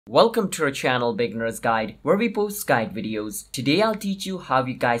Welcome to our channel Beginner's Guide, where we post guide videos. Today I'll teach you how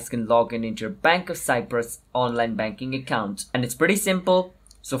you guys can log in into your Bank of Cyprus online banking account. And it's pretty simple,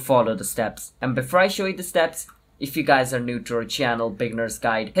 so follow the steps. And before I show you the steps, if you guys are new to our channel Beginner's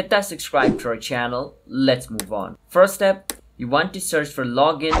Guide, hit that subscribe to our channel. Let's move on. First step, you want to search for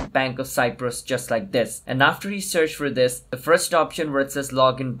login Bank of Cyprus just like this. And after you search for this, the first option where it says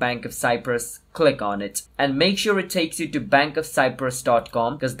login Bank of Cyprus, click on it. And make sure it takes you to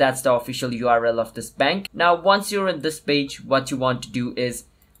bankofcyprus.com because that's the official URL of this bank. Now once you're in this page, what you want to do is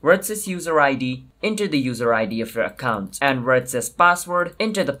where it says user ID, enter the user ID of your account. And where it says password,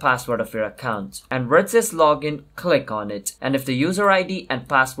 enter the password of your account. And where it says login, click on it. And if the user ID and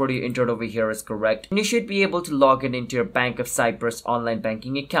password you entered over here is correct, you should be able to log in into your Bank of Cyprus online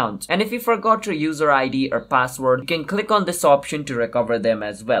banking account. And if you forgot your user ID or password, you can click on this option to recover them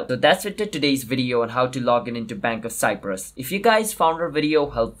as well. So that's it to today's video on how to log in into Bank of Cyprus. If you guys found our video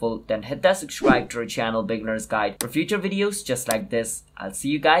helpful, then hit that subscribe to our channel Beginner's Guide for future videos just like this. I'll see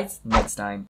you guys next time.